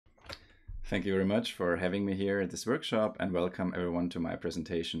Thank you very much for having me here at this workshop, and welcome everyone to my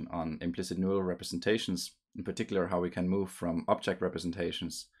presentation on implicit neural representations, in particular how we can move from object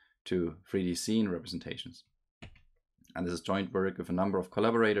representations to 3D scene representations. And this is joint work with a number of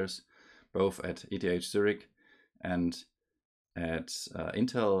collaborators, both at ETH Zurich and at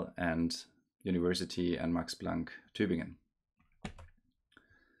Intel and University and Max Planck Tübingen.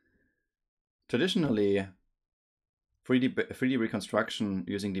 Traditionally, 3D reconstruction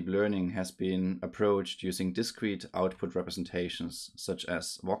using deep learning has been approached using discrete output representations such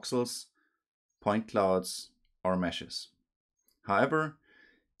as voxels, point clouds, or meshes. However,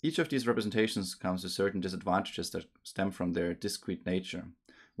 each of these representations comes with certain disadvantages that stem from their discrete nature.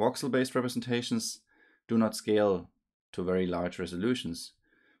 Voxel-based representations do not scale to very large resolutions.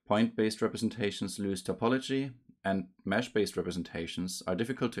 Point-based representations lose topology, and mesh-based representations are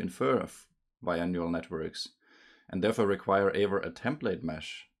difficult to infer via neural networks, and therefore require either a template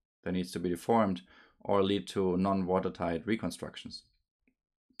mesh that needs to be deformed or lead to non-watertight reconstructions.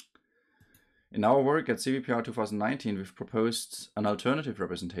 In our work at CVPR 2019, we've proposed an alternative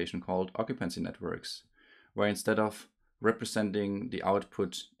representation called occupancy networks, where instead of representing the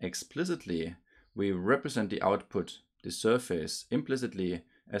output explicitly, we represent the output, the surface, implicitly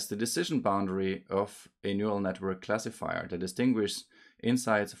as the decision boundary of a neural network classifier that distinguishes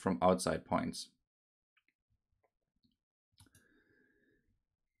inside from outside points.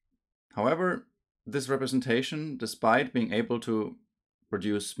 However, this representation, despite being able to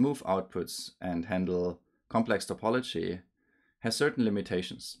produce smooth outputs and handle complex topology, has certain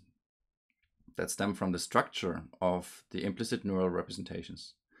limitations that stem from the structure of the implicit neural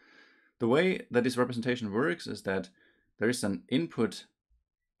representations. The way that this representation works is that there is an input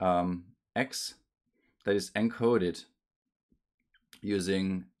X that is encoded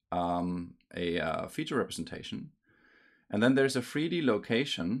using a feature representation, and then there's a 3D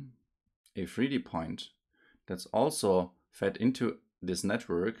location, a 3D point, that's also fed into this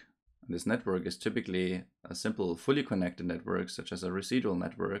network. This network is typically a simple fully connected network, such as a residual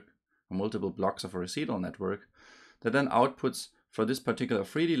network, or multiple blocks of a residual network, that then outputs for this particular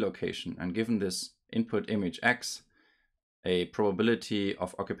 3D location, and given this input image X, a probability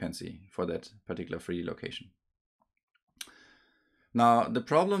of occupancy for that particular 3D location. Now, the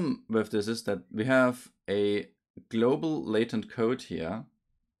problem with this is that we have a global latent code here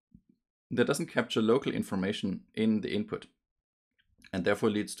that doesn't capture local information in the input, and therefore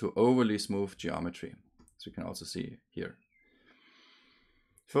leads to overly smooth geometry, as you can also see here.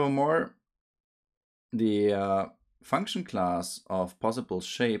 Furthermore, the function class of possible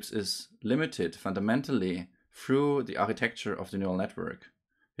shapes is limited fundamentally through the architecture of the neural network.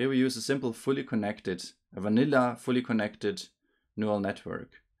 Here we use a simple vanilla fully connected neural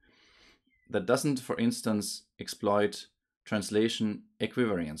network that doesn't, for instance, exploit translation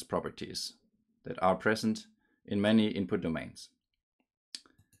equivariance properties that are present in many input domains.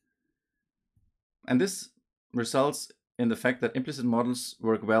 And this results in the fact that implicit models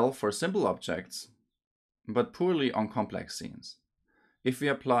work well for simple objects, but poorly on complex scenes. If we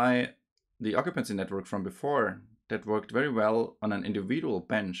apply the occupancy network from before that worked very well on an individual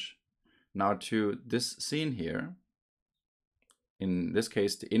bench now to this scene here, in this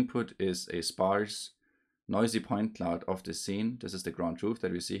case the input is a sparse noisy point cloud of this scene. This is the ground truth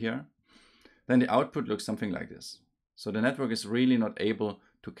that we see here. Then the output looks something like this. So the network is really not able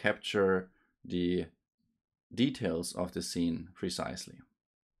to capture the details of the scene precisely.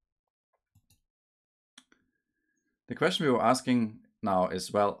 The question we were asking now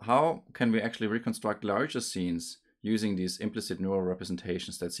is, well, how can we actually reconstruct larger scenes using these implicit neural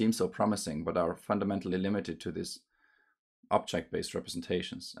representations that seem so promising but are fundamentally limited to these object-based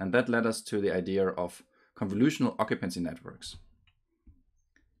representations? And that led us to the idea of convolutional occupancy networks.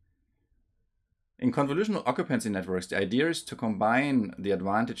 In convolutional occupancy networks, the idea is to combine the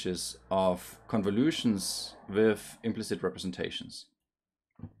advantages of convolutions with implicit representations.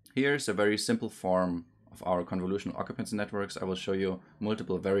 Here's a very simple form of our convolutional occupancy networks. I will show you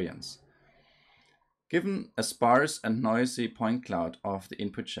multiple variants. Given a sparse and noisy point cloud of the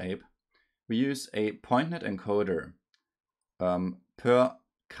input shape, we use a PointNet encoder per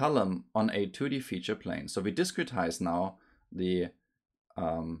column on a 2D feature plane. So we discretize now the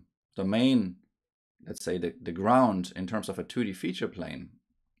domain, let's say the ground, in terms of a 2D feature plane,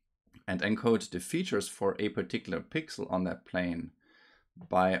 and encode the features for a particular pixel on that plane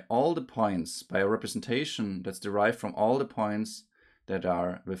by all the points, by a representation that's derived from all the points that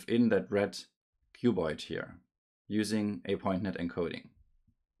are within that red cuboid here, using a PointNet encoding.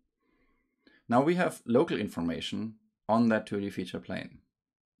 Now we have local information on that 2D feature plane.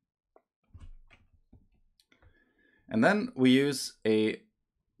 And then we use a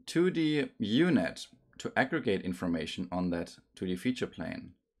 2D unit to aggregate information on that 2D feature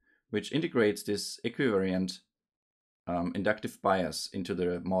plane, which integrates this equivariant inductive bias into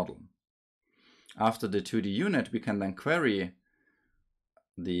the model. After the 2D unit, we can then query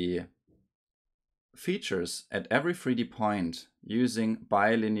the features at every 3D point using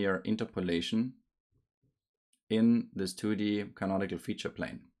bilinear interpolation in this 2D canonical feature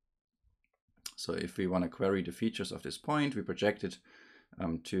plane. So if we want to query the features of this point, we project it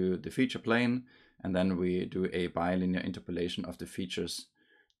to the feature plane, and then we do a bilinear interpolation of the features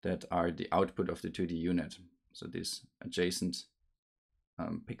that are the output of the 2D unit. So these adjacent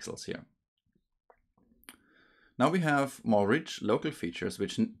pixels here. Now we have more rich local features,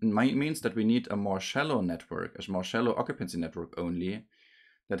 which means that we need a more shallow network, a more shallow occupancy network only,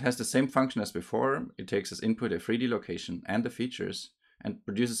 that has the same function as before. It takes as input a 3D location and the features and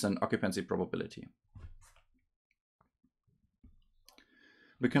produces an occupancy probability.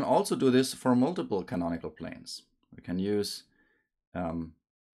 We can also do this for multiple canonical planes. We can use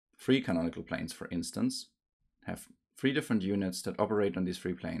 3 canonical planes, for instance, have 3 different units that operate on these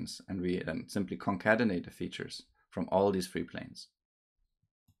 3 planes, and we then simply concatenate the features from all these 3 planes.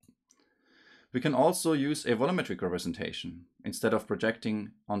 We can also use a volumetric representation. Instead of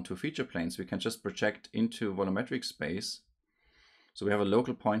projecting onto feature planes, we can just project into volumetric space. So we have a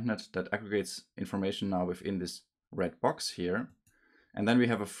local point net that aggregates information now within this red box here. And then we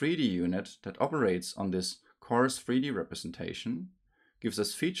have a 3D unit that operates on this coarse 3D representation, gives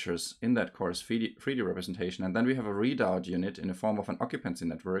us features in that coarse 3D representation. And then we have a readout unit in the form of an occupancy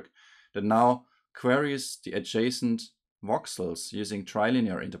network that now queries the adjacent voxels using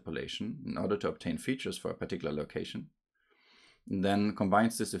trilinear interpolation in order to obtain features for a particular location. And then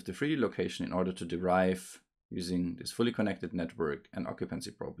combines this with the 3D location in order to derive, using this fully connected network, an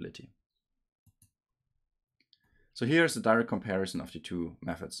occupancy probability. So here's a direct comparison of the 2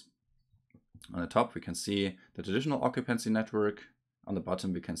 methods. On the top, we can see the traditional occupancy network. On the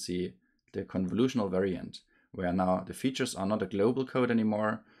bottom, we can see the convolutional variant, where now the features are not a global code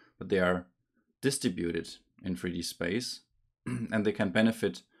anymore, but they are distributed in 3D space, and they can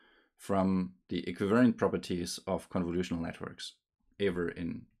benefit from the equivariant properties of convolutional networks, either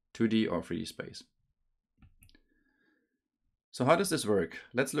in 2D or 3D space. So how does this work?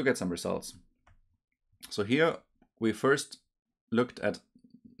 Let's look at some results. So here we first looked at,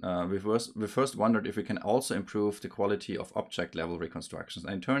 we first wondered if we can also improve the quality of object level reconstructions.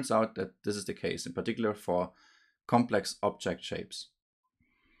 And it turns out that this is the case, in particular for complex object shapes.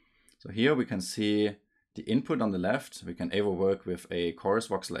 So here we can see the input on the left. We can either work with a coarse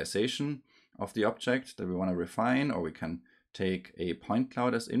voxelization of the object that we want to refine, or we can take a point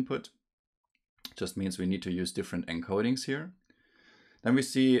cloud as input. It just means we need to use different encodings here. Then we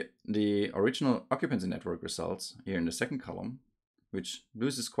see the original occupancy network results here in the second column, which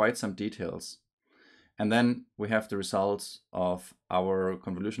loses quite some details. And then we have the results of our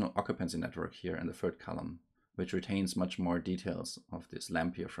convolutional occupancy network here in the third column, which retains much more details of this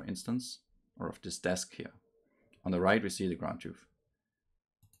lamp here, for instance, or of this desk here. On the right, we see the ground truth.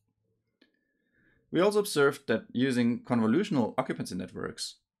 We also observed that using convolutional occupancy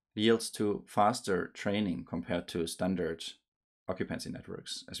networks yields to faster training compared to standard occupancy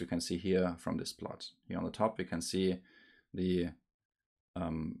networks, as we can see here from this plot. Here on the top, we can see the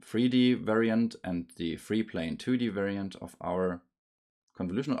 3D variant and the free plane 2D variant of our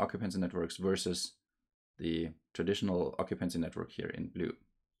convolutional occupancy networks versus the traditional occupancy network here in blue.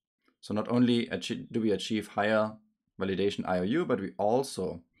 So not only do we achieve higher validation IOU, but we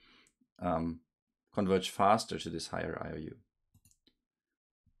also converge faster to this higher IOU.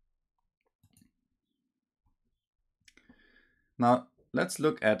 Now let's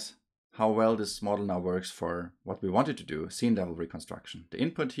look at how well this model now works for what we wanted to do, scene level reconstruction. The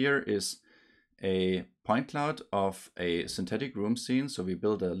input here is a point cloud of a synthetic room scene. So we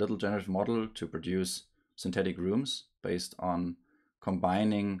build a little generative model to produce synthetic rooms based on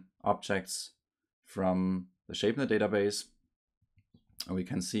combining objects from the ShapeNet database. And we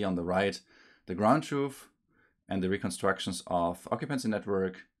can see on the right the ground truth and the reconstructions of occupancy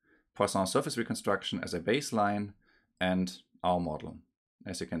network, Poisson surface reconstruction as a baseline, and our model.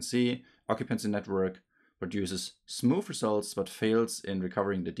 As you can see, occupancy network produces smooth results but fails in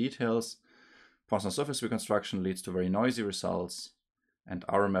recovering the details. Poisson surface reconstruction leads to very noisy results, and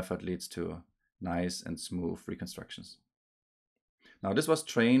our method leads to nice and smooth reconstructions. Now this was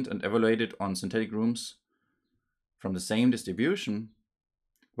trained and evaluated on synthetic rooms from the same distribution,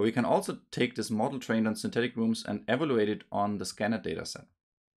 but we can also take this model trained on synthetic rooms and evaluate it on the ScanNet dataset.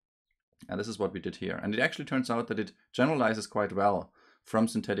 And this is what we did here. And it actually turns out that it generalizes quite well from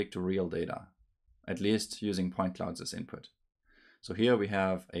synthetic to real data, at least using point clouds as input. So here we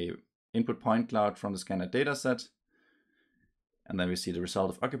have a input point cloud from the ScanNet dataset, and then we see the result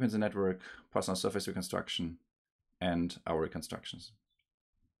of occupancy network, Poisson surface reconstruction, and our reconstructions.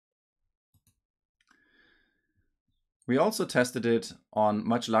 We also tested it on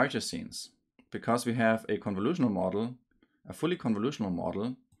much larger scenes. Because we have a convolutional model, a fully convolutional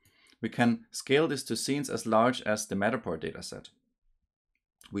model, we can scale this to scenes as large as the Matterport dataset.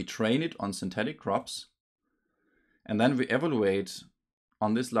 We train it on synthetic crops, and then we evaluate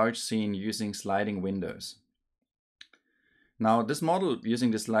on this large scene using sliding windows. Now, this model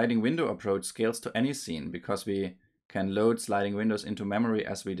using the sliding window approach scales to any scene because we can load sliding windows into memory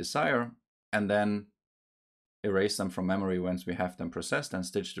as we desire, and then erase them from memory once we have them processed and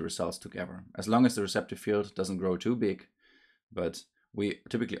stitch the results together. As long as the receptive field doesn't grow too big, but we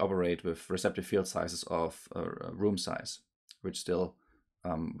typically operate with receptive field sizes of room size, which still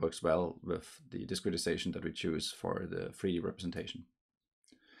works well with the discretization that we choose for the 3D representation.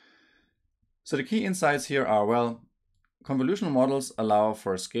 So the key insights here are, well, convolutional models allow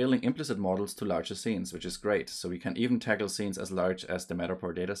for scaling implicit models to larger scenes, which is great. So we can even tackle scenes as large as the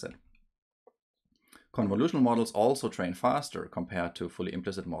Matterport dataset. Convolutional models also train faster compared to fully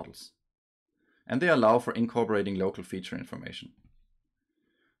implicit models, and they allow for incorporating local feature information.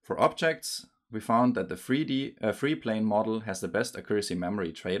 For objects, we found that the free plane model has the best accuracy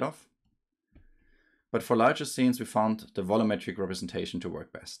memory trade-off, but for larger scenes we found the volumetric representation to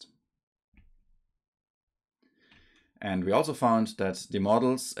work best. And we also found that the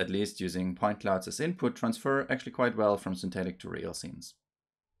models, at least using point clouds as input, transfer actually quite well from synthetic to real scenes.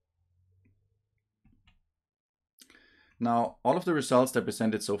 Now, all of the results that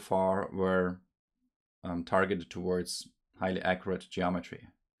presented so far were targeted towards highly accurate geometry.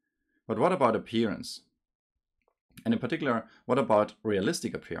 But what about appearance? And in particular, what about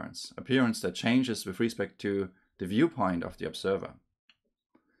realistic appearance? Appearance that changes with respect to the viewpoint of the observer.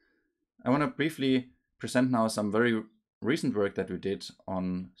 I want to briefly present now some very recent work that we did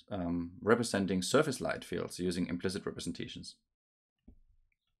on representing surface light fields using implicit representations.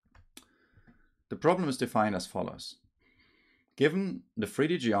 The problem is defined as follows. Given the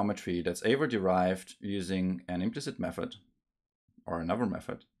 3D geometry that's ever derived using an implicit method or another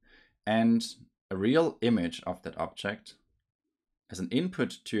method, and a real image of that object as an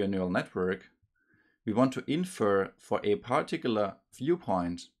input to a neural network, we want to infer for a particular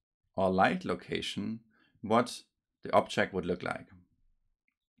viewpoint or light location what the object would look like.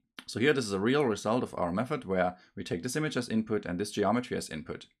 So here this is a real result of our method where we take this image as input and this geometry as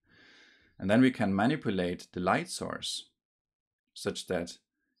input. And then we can manipulate the light source such that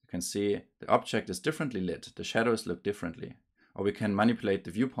you can see the object is differently lit, the shadows look differently. Or we can manipulate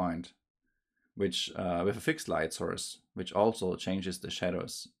the viewpoint which with a fixed light source, which also changes the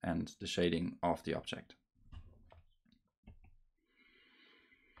shadows and the shading of the object.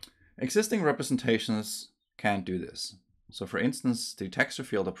 Existing representations can't do this. So for instance, the texture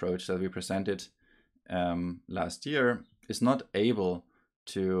field approach that we presented last year is not able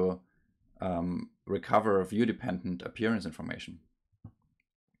to recover view-dependent appearance information.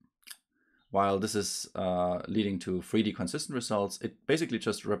 While this is leading to 3D consistent results, it basically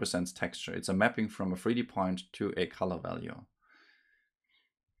just represents texture. It's a mapping from a 3D point to a color value.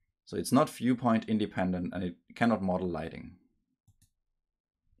 So it's not viewpoint independent and it cannot model lighting.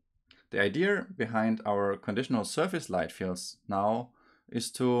 The idea behind our conditional surface light fields now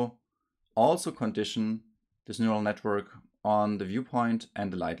is to also condition this neural network on the viewpoint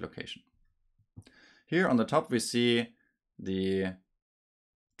and the light location. Here on the top we see the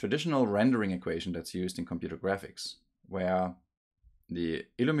traditional rendering equation that's used in computer graphics, where the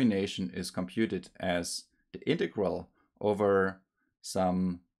illumination is computed as the integral over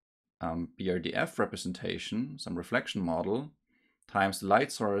some BRDF representation, some reflection model, times the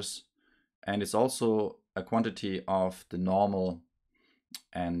light source, and it's also a quantity of the normal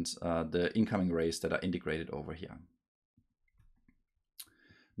and the incoming rays that are integrated over here.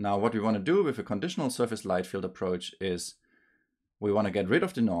 Now what we want to do with a conditional surface light field approach is we want to get rid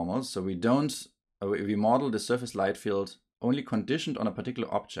of the normals, so we model the surface light field only conditioned on a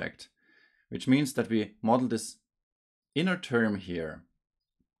particular object, which means that we model this inner term here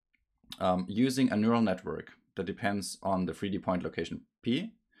using a neural network that depends on the 3D point location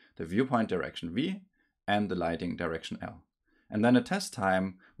P, the viewpoint direction V, and the lighting direction L. And then at test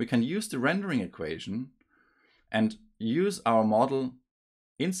time, we can use the rendering equation and use our model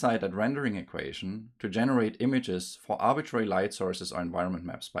inside that rendering equation to generate images for arbitrary light sources or environment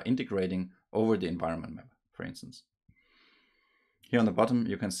maps by integrating over the environment map, for instance. Here on the bottom,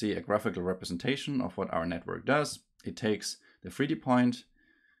 you can see a graphical representation of what our network does. It takes the 3D point,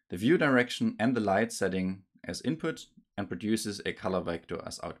 the view direction, and the light setting as input, and produces a color vector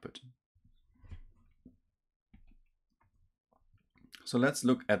as output. So let's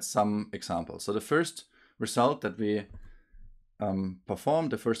look at some examples. So the first result that we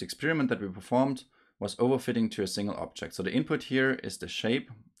performed, the first experiment that we performed, was overfitting to a single object. So the input here is the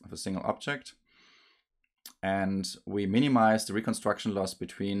shape of a single object, and we minimize the reconstruction loss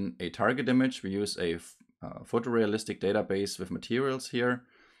between a target image. We use a photorealistic database with materials here.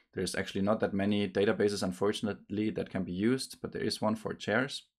 There's actually not that many databases, unfortunately, that can be used, but there is one for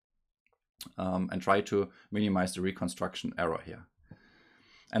chairs, and try to minimize the reconstruction error here.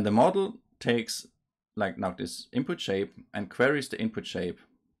 And the model takes, like now, this input shape and queries the input shape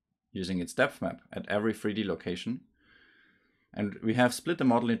using its depth map at every 3D location. And we have split the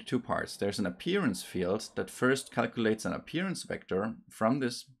model into two parts. There's an appearance field that first calculates an appearance vector from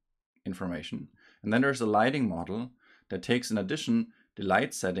this information. And then there's a lighting model that takes in addition the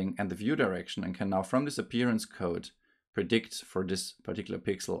light setting and the view direction, and can now from this appearance code predict for this particular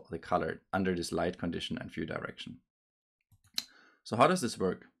pixel the color under this light condition and view direction. So how does this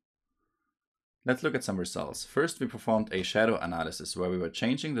work? Let's look at some results. First, we performed a shadow analysis where we were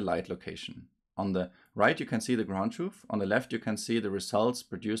changing the light location. On the right, you can see the ground truth. On the left, you can see the results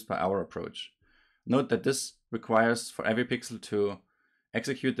produced by our approach. Note that this requires for every pixel to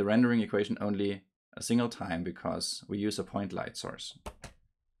execute the rendering equation only a single time because we use a point light source.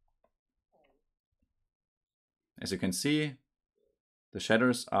 As you can see, the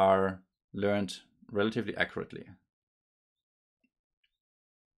shadows are learned relatively accurately,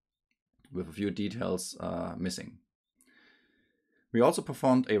 with a few details missing. We also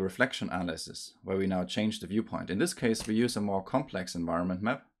performed a reflection analysis where we now change the viewpoint. In this case, we use a more complex environment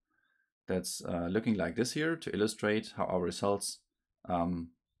map that's looking like this here to illustrate how our results, how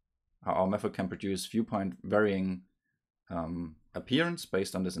our method can produce viewpoint varying appearance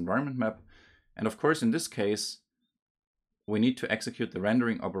based on this environment map. And of course, in this case, we need to execute the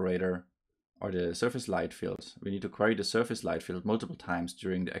rendering operator or the surface light field. We need to query the surface light field multiple times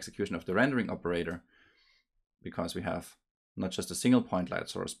during the execution of the rendering operator, because we have not just a single point light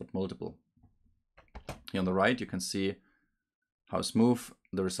source, but multiple. Here on the right, you can see how smooth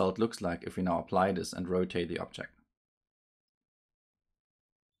the result looks like if we now apply this and rotate the object.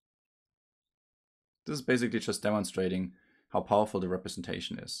 This is basically just demonstrating how powerful the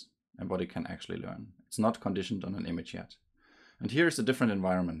representation is and what it can actually learn. It's not conditioned on an image yet. And here's a different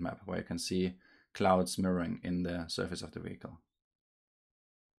environment map where you can see clouds mirroring in the surface of the vehicle.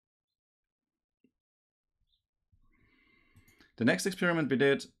 The next experiment we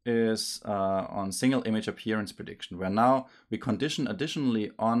did is on single image appearance prediction, where now we condition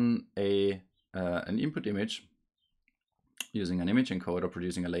additionally on an input image using an image encoder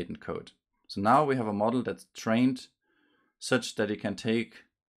producing a latent code. So now we have a model that's trained such that it can take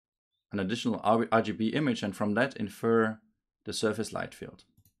an additional RGB image and from that infer the surface light field.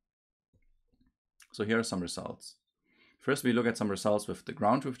 So here are some results. First, we look at some results with the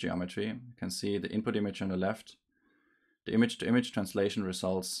ground truth geometry. You can see the input image on the left, the image-to-image translation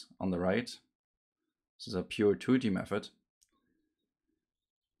results on the right. This is a pure 2D method.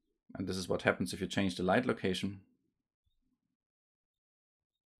 And this is what happens if you change the light location.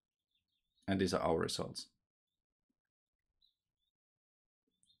 And these are our results.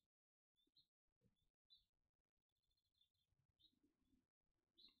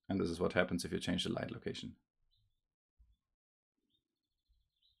 And this is what happens if you change the light location.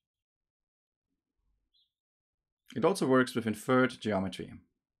 It also works with inferred geometry.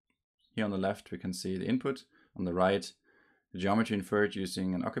 Here on the left, we can see the input. On the right, the geometry inferred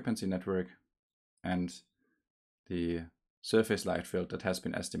using an occupancy network and the surface light field that has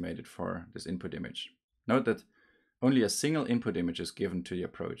been estimated for this input image. Note that only a single input image is given to the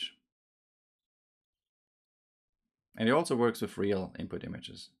approach. And it also works with real input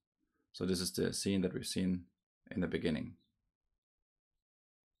images. So this is the scene that we've seen in the beginning.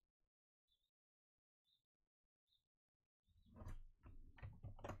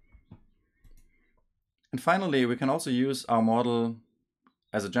 And finally, we can also use our model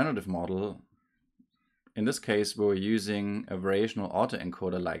as a generative model. In this case, we're using a variational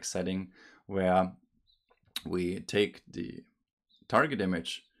autoencoder-like setting where we take the target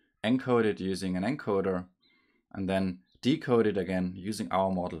image, encode it using an encoder, and then decode it again using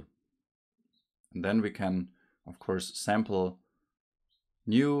our model. And then we can, of course, sample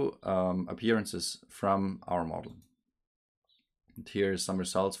new appearances from our model. And here are some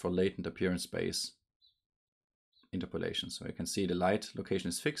results for latent appearance space interpolation. So you can see the light location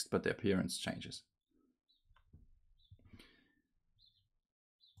is fixed, but the appearance changes.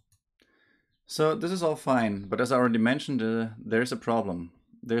 So this is all fine, but as I already mentioned, there is a problem.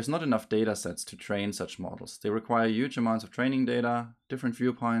 there's not enough data sets to train such models. They require huge amounts of training data, different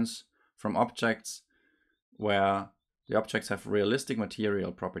viewpoints from objects where the objects have realistic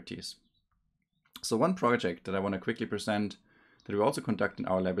material properties. So one project that I want to quickly present that we also conduct in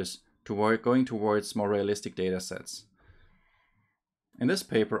our lab is going towards more realistic data sets. In this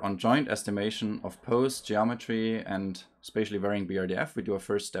paper on joint estimation of pose, geometry, and spatially varying BRDF, we do a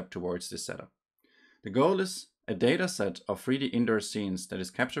first step towards this setup. The goal is a data set of 3D indoor scenes that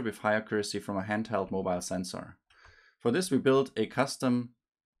is captured with high accuracy from a handheld mobile sensor. For this, we built a custom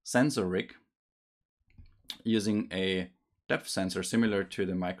sensor rig using a depth sensor similar to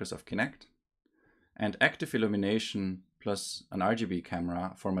the Microsoft Kinect and active illumination plus an RGB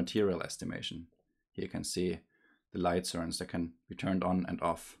camera for material estimation. Here you can see the light source that can be turned on and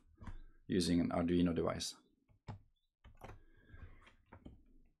off using an Arduino device.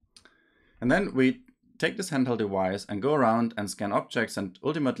 And then we take this handheld device and go around and scan objects, and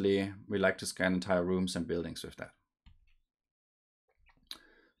ultimately we like to scan entire rooms and buildings with that.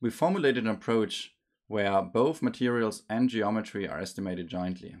 We formulated an approach where both materials and geometry are estimated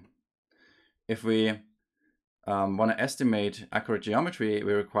jointly. If we want to estimate accurate geometry,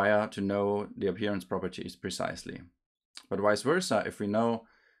 we require to know the appearance properties precisely. But vice versa, if we know,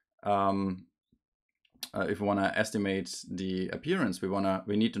 if we want to estimate the appearance,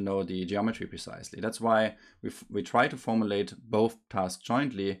 we need to know the geometry precisely. That's why we try to formulate both tasks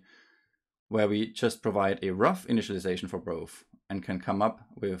jointly, where we just provide a rough initialization for both and can come up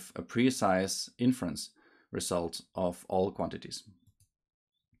with a precise inference result of all quantities.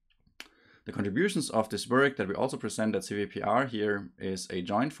 The contributions of this work that we also present at CVPR here is a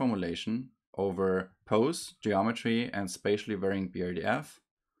joint formulation over pose, geometry, and spatially varying BRDF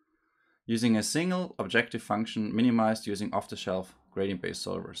using a single objective function minimized using off-the-shelf gradient-based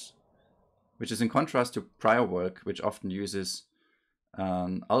solvers, which is in contrast to prior work, which often uses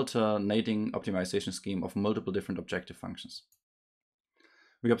an alternating optimization scheme of multiple different objective functions.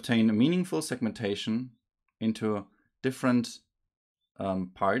 We obtain a meaningful segmentation into different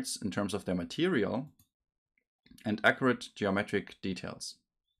parts in terms of their material and accurate geometric details.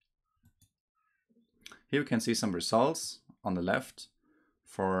 Here we can see some results on the left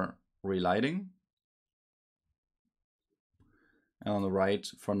for relighting and on the right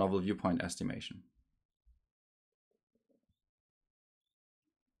for novel viewpoint estimation.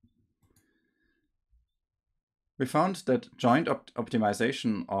 We found that joint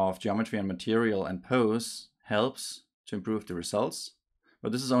optimization of geometry and material and pose helps to improve the results,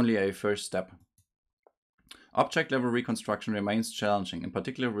 but this is only a first step. Object-level reconstruction remains challenging, in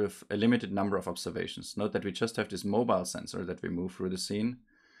particular with a limited number of observations. Note that we just have this mobile sensor that we move through the scene,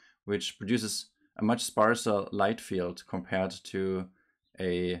 which produces a much sparser light field compared to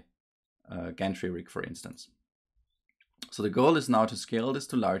a gantry rig, for instance. So the goal is now to scale this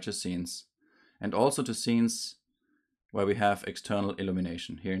to larger scenes and also to scenes where we have external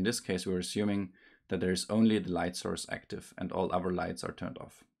illumination. Here in this case, we're assuming that there is only the light source active and all other lights are turned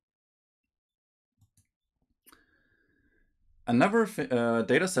off. Another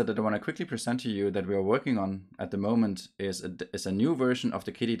data set that I want to quickly present to you that we are working on at the moment is a new version of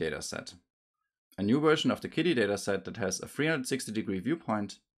the Kitty dataset. A new version of the Kitty dataset that has a 360-degree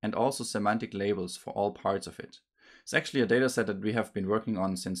viewpoint and also semantic labels for all parts of it. It's actually a dataset that we have been working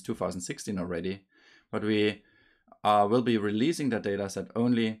on since 2016 already, but we will be releasing that dataset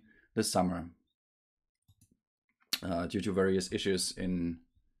only this summer due to various issues in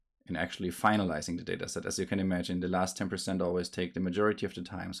actually finalizing the dataset. As you can imagine, the last 10% always take the majority of the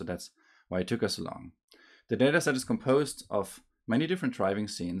time, so that's why it took us so long. The dataset is composed of many different driving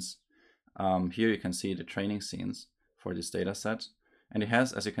scenes. Here you can see the training scenes for this dataset, and it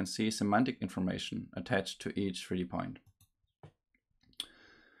has, as you can see, semantic information attached to each 3D point.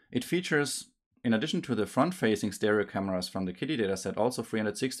 It features, in addition to the front-facing stereo cameras from the Kitty dataset, also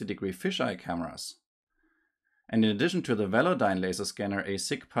 360-degree fisheye cameras. And in addition to the Velodyne laser scanner, a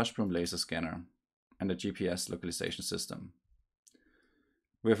SIG Pushbroom laser scanner and a GPS localization system.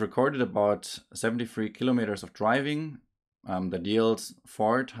 We have recorded about 73 kilometers of driving that yields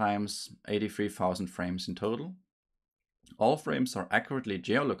 4 times 83,000 frames in total. All frames are accurately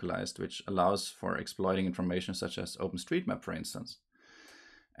geolocalized, which allows for exploiting information such as OpenStreetMap, for instance.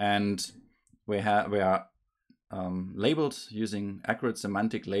 And we are labeled using accurate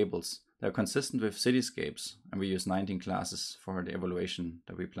semantic labels. They're consistent with cityscapes, and we use 19 classes for the evaluation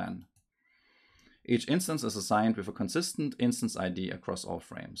that we plan. Each instance is assigned with a consistent instance ID across all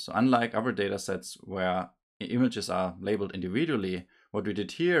frames. So unlike other datasets where images are labeled individually, what we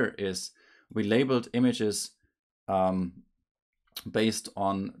did here is we labeled images based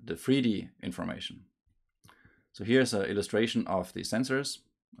on the 3D information. So here's an illustration of the sensors.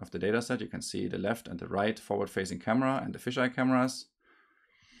 of the dataset. You can see the left and the right forward-facing camera and the fisheye cameras.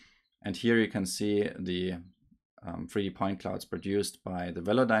 And here you can see the 3D point clouds produced by the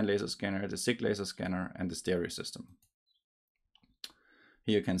Velodyne laser scanner, the SIG laser scanner, and the stereo system.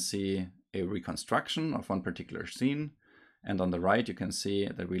 Here you can see a reconstruction of one particular scene. And on the right, you can see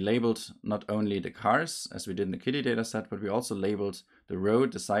that we labeled not only the cars, as we did in the Kitty dataset, but we also labeled the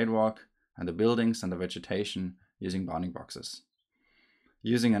road, the sidewalk, and the buildings and the vegetation using bounding boxes.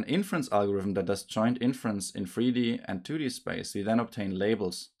 Using an inference algorithm that does joint inference in 3D and 2D space, we then obtain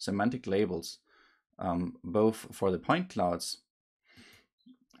labels, semantic labels, both for the point clouds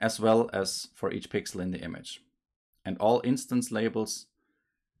as well as for each pixel in the image. And all instance labels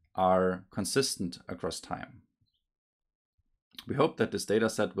are consistent across time. We hope that this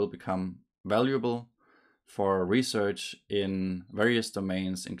dataset will become valuable for research in various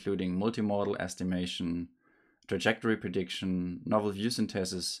domains, including multimodal estimation, trajectory prediction, novel view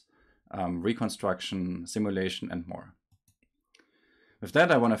synthesis, reconstruction, simulation, and more. With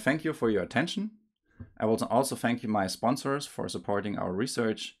that, I want to thank you for your attention. I will also thank you, my sponsors, for supporting our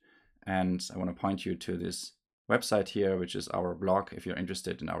research. And I want to point you to this website here, which is our blog, if you're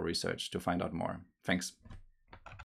interested in our research, to find out more. Thanks.